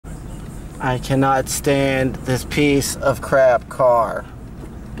I cannot stand this piece of crap car.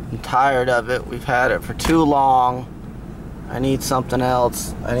 I'm tired of it. We've had it for too long. I need something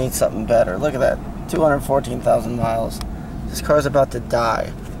else. I need something better. Look at that. 214,000 miles. This car's about to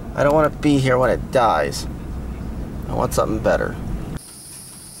die. I don't want to be here when it dies. I want something better.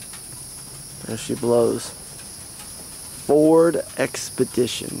 There she blows. Ford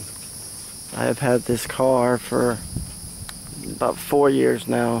Expedition. I have had this car for about 4 years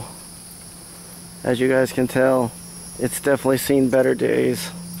now. As you guys can tell, it's definitely seen better days.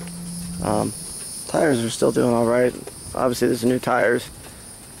 Tires are still doing all right. Obviously, there's new tires.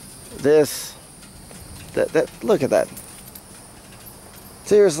 This, look at that.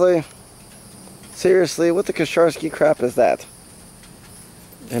 Seriously, what the Kosharsky crap is that?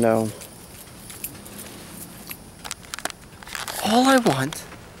 You know, all I want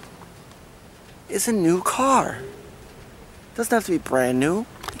is a new car. Doesn't have to be brand new.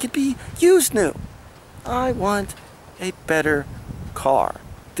 It could be used new. I want a better car.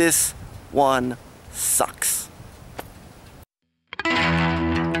 This one sucks.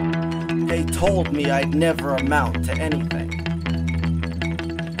 They told me I'd never amount to anything.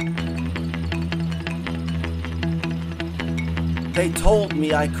 They told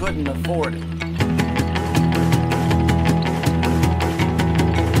me I couldn't afford it.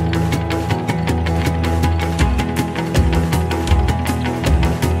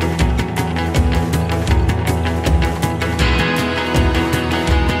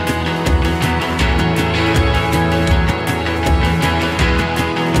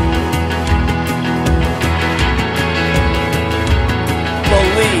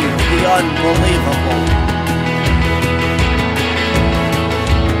 Believe the unbelievable.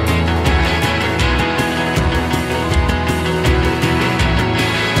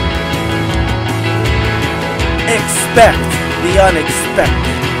 Expect the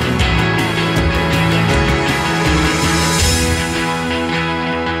unexpected.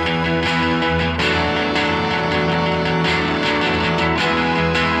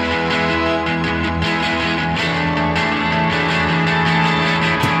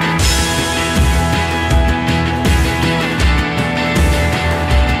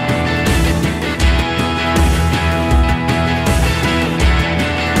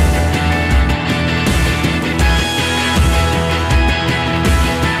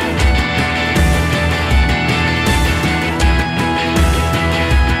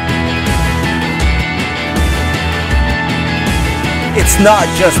 It's not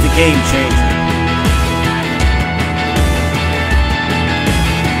just a game changer.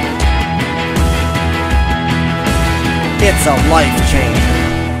 It's a life changer.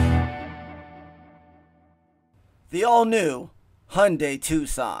 The all-new Hyundai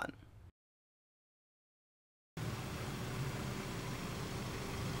Tucson.